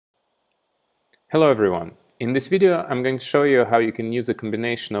Hello everyone. In this video I'm going to show you how you can use a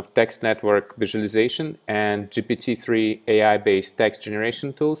combination of text network visualization and GPT-3 AI-based text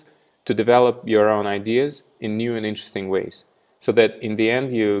generation tools to develop your own ideas in new and interesting ways, so that in the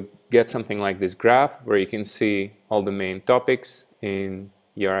end you get something like this graph where you can see all the main topics in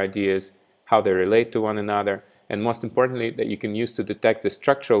your ideas, how they relate to one another, and most importantly that you can use to detect the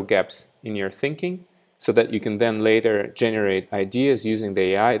structural gaps in your thinking, so that you can then later generate ideas using the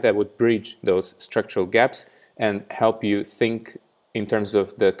AI that would bridge those structural gaps and help you think in terms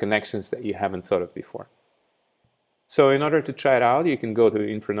of the connections that you haven't thought of before. So in order to try it out, you can go to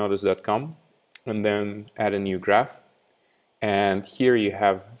InfraNodus.com and then add a new graph. And here you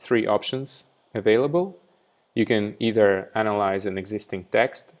have three options available. You can either analyze an existing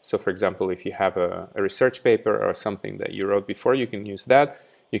text. So for example, if you have a research paper or something that you wrote before, you can use that.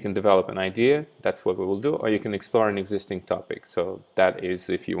 You can develop an idea, that's what we will do, or you can explore an existing topic. So that is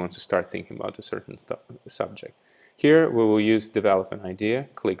if you want to start thinking about a certain subject. Here we will use develop an idea,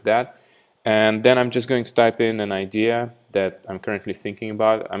 click that, and then I'm just going to type in an idea that I'm currently thinking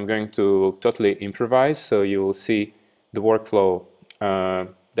about. I'm going to totally improvise, so you will see the workflow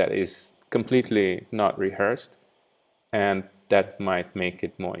that is completely not rehearsed, and that might make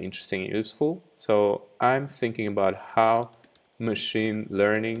it more interesting and useful. So I'm thinking about how machine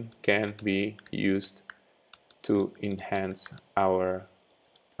learning can be used to enhance our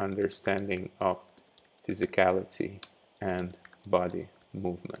understanding of physicality and body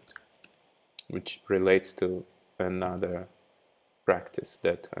movement, which relates to another practice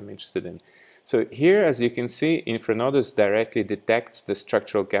that I'm interested in. So here, as you can see, InfraNodus directly detects the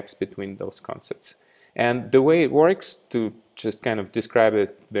structural gaps between those concepts. And the way it works, to just kind of describe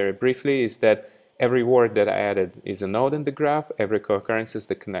it very briefly, is that every word that I added is a node in the graph, every co-occurrence is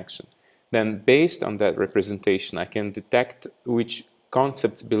the connection. Then based on that representation, I can detect which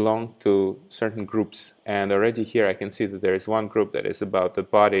concepts belong to certain groups. And already here I can see that there is one group that is about the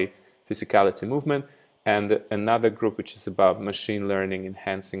body, physicality, movement, and another group which is about machine learning,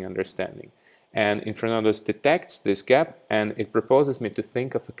 enhancing understanding. And InfraNodus detects this gap and it proposes me to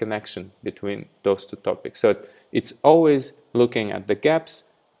think of a connection between those two topics. So it's always looking at the gaps,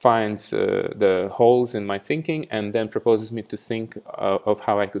 finds the holes in my thinking, and then proposes me to think of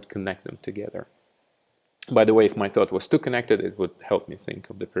how I could connect them together. By the way, if my thought was too connected, it would help me think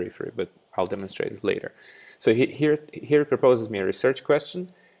of the periphery, but I'll demonstrate it later. So here it proposes me a research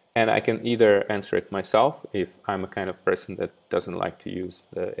question, and I can either answer it myself if I'm a kind of person that doesn't like to use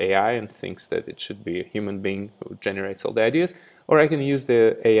the AI and thinks that it should be a human being who generates all the ideas, or I can use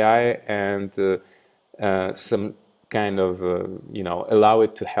the AI and some kind of, allow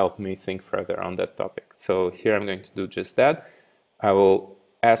it to help me think further on that topic. So here I'm going to do just that. I will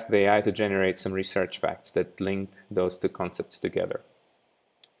ask the AI to generate some research facts that link those two concepts together.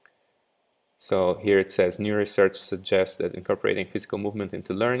 So here it says, new research suggests that incorporating physical movement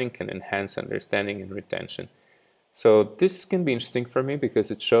into learning can enhance understanding and retention. So this can be interesting for me because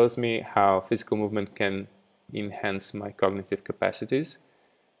it shows me how physical movement can enhance my cognitive capacities.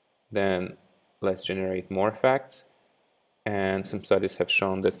 Then let's generate more facts. And some studies have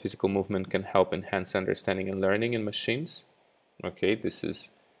shown that physical movement can help enhance understanding and learning in machines. Okay, this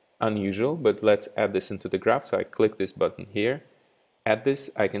is unusual, but let's add this into the graph. So I click this button here, add this,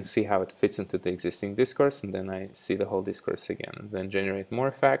 I can see how it fits into the existing discourse, and then I see the whole discourse again, and then generate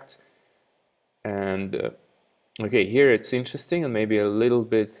more facts. And okay, here it's interesting and maybe a little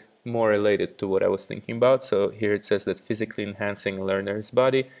bit more related to what I was thinking about. So here it says that physically enhancing a learner's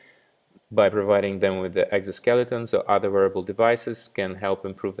body by providing them with the exoskeletons or other wearable devices can help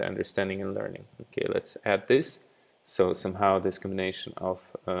improve their understanding and learning. Okay, let's add this. So somehow this combination of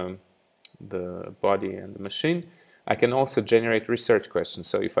the body and the machine. I can also generate research questions.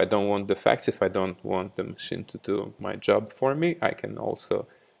 So if I don't want the facts, if I don't want the machine to do my job for me, I can also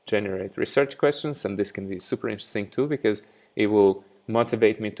generate research questions, and this can be super interesting too because it will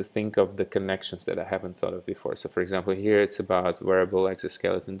motivate me to think of the connections that I haven't thought of before. So for example, here it's about wearable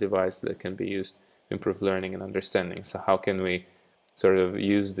exoskeleton device that can be used to improve learning and understanding. So how can we sort of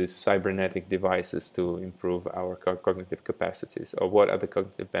use these cybernetic devices to improve our cognitive capacities, or what are the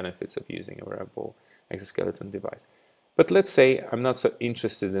cognitive benefits of using a wearable exoskeleton device? But let's say I'm not so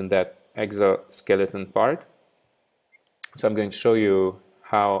interested in that exoskeleton part. So I'm going to show you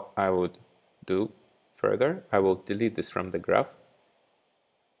how I would do further. I will delete this from the graph.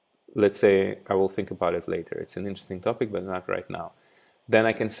 Let's say I will think about it later. It's an interesting topic, but not right now. Then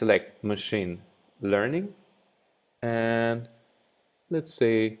I can select machine learning and let's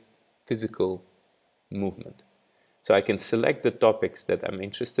say physical movement. So I can select the topics that I'm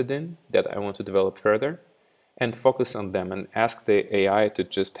interested in, that I want to develop further. and focus on them and ask the AI to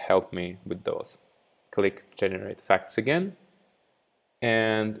just help me with those. Click Generate Facts again,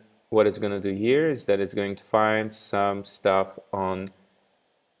 and what it's going to do here is that it's going to find some stuff on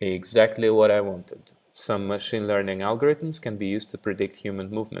exactly what I wanted. Some machine learning algorithms can be used to predict human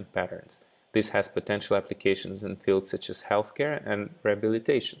movement patterns. This has potential applications in fields such as healthcare and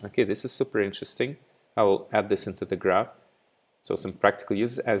rehabilitation. Okay, this is super interesting. I will add this into the graph. So some practical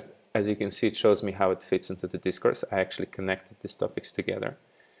uses. As you can see, it shows me how it fits into the discourse. I actually connected these topics together.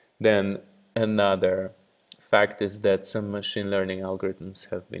 Then another fact is that some machine learning algorithms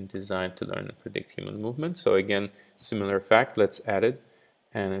have been designed to learn and predict human movement. So again, similar fact, let's add it.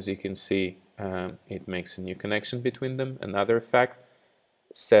 And as you can see, it makes a new connection between them. Another fact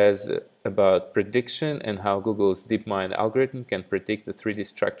says about prediction and how Google's DeepMind algorithm can predict the 3D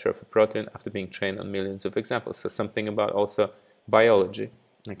structure of a protein after being trained on millions of examples. So something about also biology.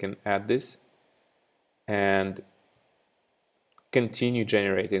 I can add this and continue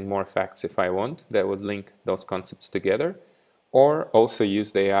generating more facts if I want that would link those concepts together, or also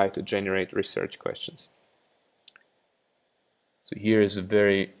use the AI to generate research questions. So here is a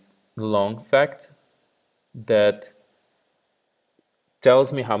very long fact that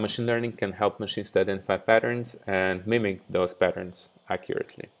tells me how machine learning can help machines to identify patterns and mimic those patterns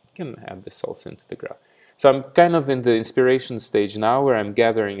accurately. I can add this also into the graph. So I'm kind of in the inspiration stage now where I'm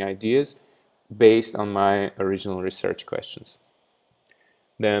gathering ideas based on my original research questions.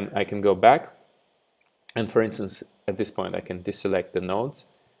 Then I can go back and, for instance, at this point I can deselect the nodes,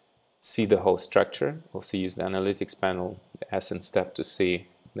 see the whole structure, also use the analytics panel, the essence tab to see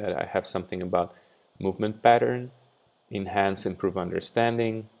that I have something about movement pattern, enhance, improve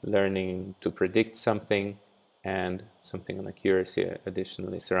understanding, learning to predict something, and something on accuracy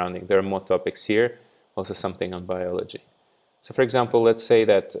additionally surrounding. There are more topics here, also something on biology. So for example, let's say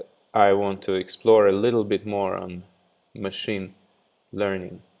that I want to explore a little bit more on machine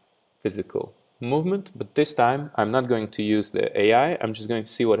learning, physical movement, but this time I'm not going to use the AI, I'm just going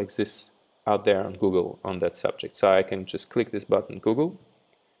to see what exists out there on Google on that subject. So I can just click this button, Google,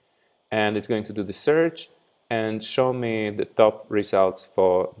 and it's going to do the search and show me the top results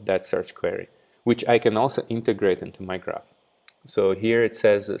for that search query, which I can also integrate into my graph. So here it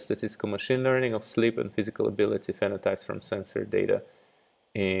says statistical machine learning of sleep and physical ability phenotypes from sensor data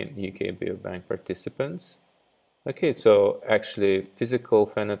in UK Biobank participants. Okay, so actually physical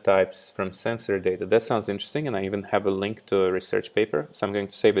phenotypes from sensor data, that sounds interesting, and I even have a link to a research paper. So I'm going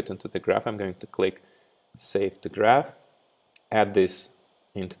to save it into the graph. I'm going to click Save the Graph, add this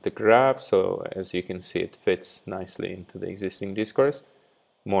into the graph. So as you can see, it fits nicely into the existing discourse.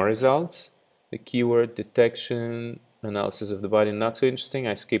 More results, the keyword detection, analysis of the body, not so interesting.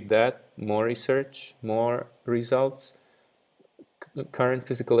 I skip that. More research, more results. Current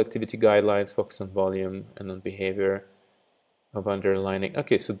physical activity guidelines focus on volume and on behavior of underlining.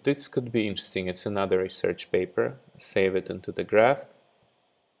 Okay, so this could be interesting. It's another research paper. Save it into the graph.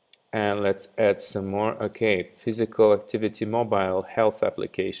 And let's add some more. Okay, physical activity mobile health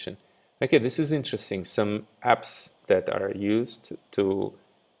application. Okay, this is interesting. Some apps that are used to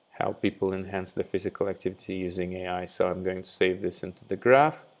help people enhance their physical activity using AI. So I'm going to save this into the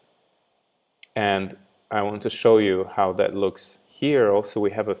graph. And I want to show you how that looks here. Also,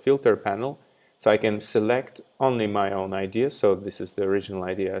 we have a filter panel. So I can select only my own idea. So this is the original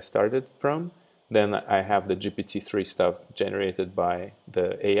idea I started from. Then I have the GPT-3 stuff generated by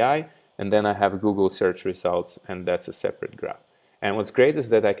the AI. And then I have Google search results, and that's a separate graph. And what's great is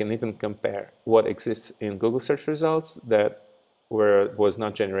that I can even compare what exists in Google search results that was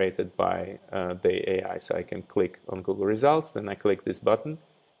not generated by the AI. So I can click on Google results, then I click this button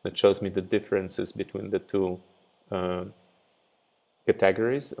that shows me the differences between the two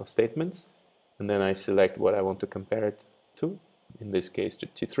categories of statements. And then I select what I want to compare it to, in this case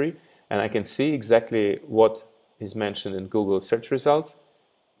GPT-3. And I can see exactly what is mentioned in Google search results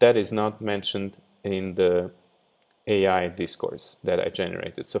that is not mentioned in the AI discourse that I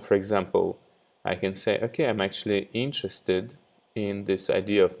generated. So for example, I can say, okay, I'm actually interested in this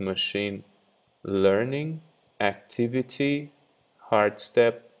idea of machine learning, activity, heart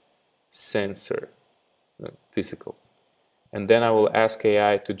step, sensor, physical. And then I will ask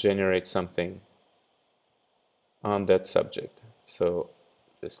AI to generate something on that subject. So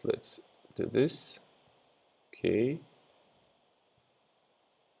just let's do this. Okay.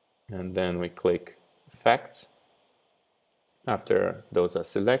 And then we click facts. After those are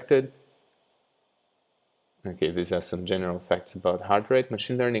selected. Okay, these are some general facts about heart rate.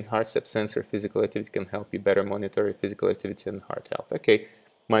 Machine learning heart step sensor physical activity can help you better monitor your physical activity and heart health. Okay,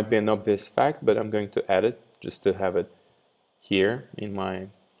 might be an obvious fact, but I'm going to add it just to have it here in my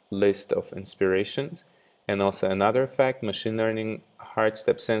list of inspirations. And also another fact, machine learning heart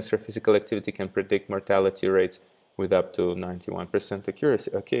step sensor physical activity can predict mortality rates with up to 91%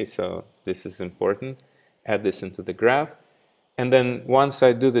 accuracy. Okay, so this is important. Add this into the graph. And then once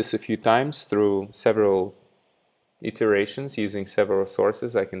I do this a few times through several iterations using several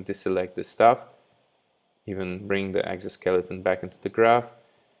sources, I can deselect this stuff, even bring the exoskeleton back into the graph,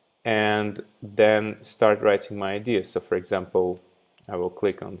 and then start writing my ideas. So for example, I will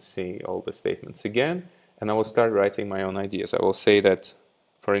click on see all the statements again, and I will start writing my own ideas. I will say that,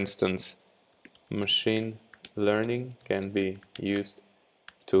 for instance, machine learning can be used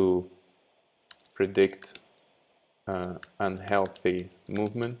to predict unhealthy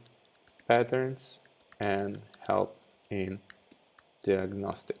movement patterns and help in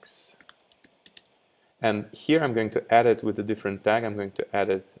diagnostics. And here I'm going to add it with a different tag. I'm going to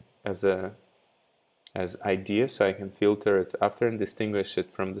add it as ideas, so I can filter it after and distinguish it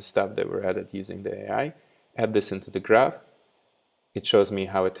from the stuff that were added using the AI. Add this into the graph. It shows me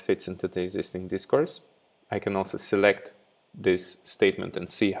how it fits into the existing discourse. I can also select this statement and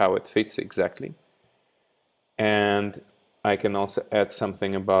see how it fits exactly. And I can also add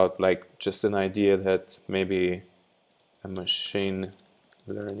something about like just an idea that maybe a machine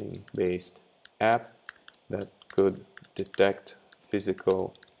learning based app that could detect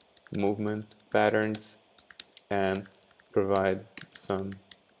physical movement patterns and provide some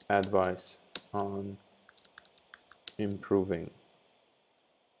advice on improving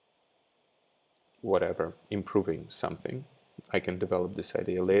whatever, improving something. I can develop this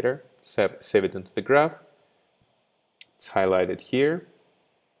idea later, save it into the graph. It's highlighted here.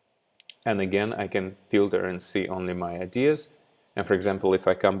 And again, I can filter and see only my ideas. And for example, if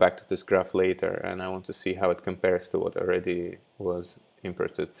I come back to this graph later and I want to see how it compares to what already was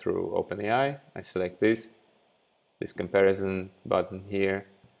imported through OpenAI, I select this comparison button here,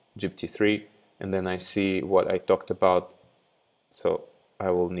 GPT-3, and then I see what I talked about. So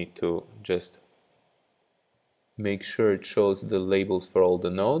I will need to just make sure it shows the labels for all the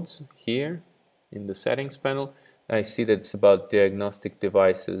nodes here in the settings panel. I see that it's about diagnostic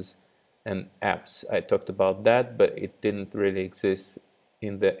devices and apps. I talked about that, but it didn't really exist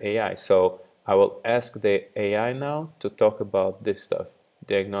in the AI. So I will ask the AI now to talk about this stuff: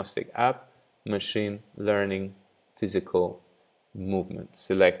 diagnostic app, machine learning, physical movement.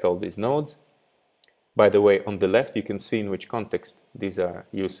 Select all these nodes. By the way, on the left, you can see in which context these are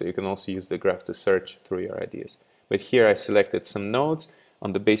used. So you can also use the graph to search through your ideas. But here I selected some nodes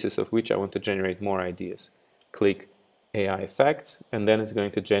on the basis of which I want to generate more ideas. Click AI facts, and then it's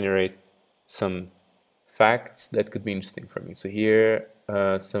going to generate some facts that could be interesting for me. So here,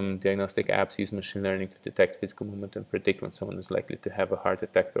 some diagnostic apps use machine learning to detect physical movement and predict when someone is likely to have a heart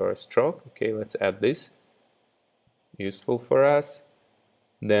attack or a stroke. Okay, let's add this. Useful for us.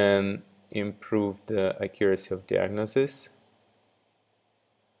 Then improve the accuracy of diagnosis.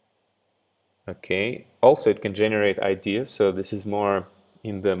 Okay, also it can generate ideas, so this is more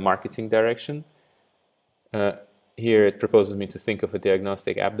in the marketing direction. Here it proposes me to think of a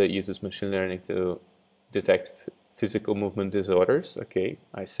diagnostic app that uses machine learning to detect physical movement disorders. Okay,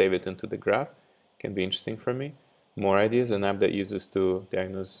 I save it into the graph. Can be interesting for me. More ideas, an app that uses to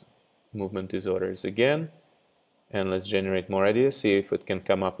diagnose movement disorders again. And let's generate more ideas, see if it can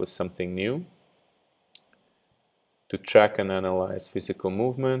come up with something new. To track and analyze physical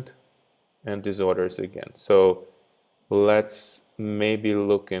movement and disorders again. So let's maybe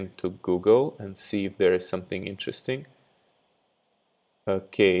look into Google and see if there is something interesting.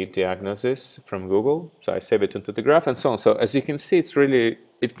 Okay, diagnosis from Google. So I save it into the graph and so on. So as you can see, it's really,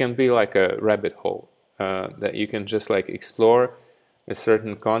 it can be like a rabbit hole that you can just like explore a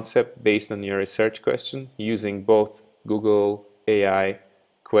certain concept based on your research question using both Google AI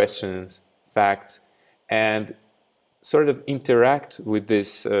questions, facts, and sort of interact with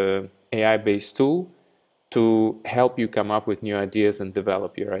this AI-based tool to help you come up with new ideas and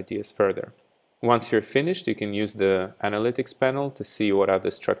develop your ideas further. Once you're finished, you can use the analytics panel to see what are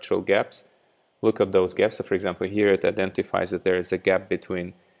the structural gaps. Look at those gaps. So for example, here it identifies that there is a gap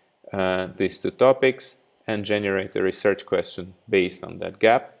between these two topics and generate a research question based on that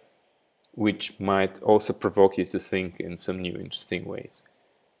gap, which might also provoke you to think in some new interesting ways.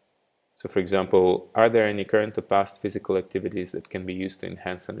 So for example, are there any current or past physical activities that can be used to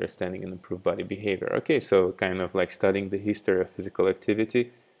enhance understanding and improve body behavior? Okay, so kind of like studying the history of physical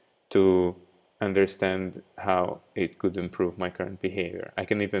activity to understand how it could improve my current behavior. I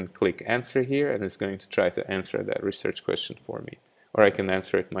can even click answer here and it's going to try to answer that research question for me, or I can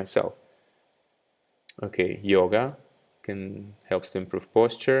answer it myself. Okay, yoga helps to improve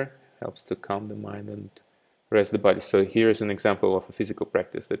posture, helps to calm the mind and rest the body. So here's an example of a physical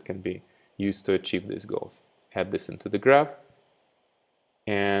practice that can be use to achieve these goals. Add this into the graph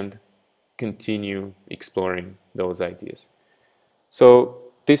and continue exploring those ideas. So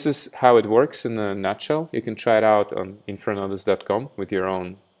this is how it works in a nutshell. You can try it out on infranodus.com with your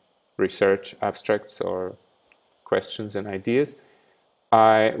own research abstracts or questions and ideas.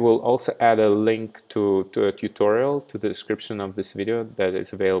 I will also add a link to a tutorial to the description of this video that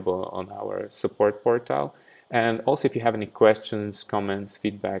is available on our support portal. And also, if you have any questions, comments,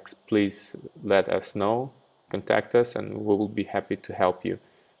 feedbacks, please let us know, contact us, and we will be happy to help you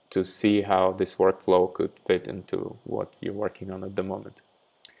to see how this workflow could fit into what you're working on at the moment.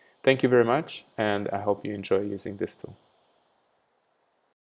 Thank you very much, and I hope you enjoy using this tool.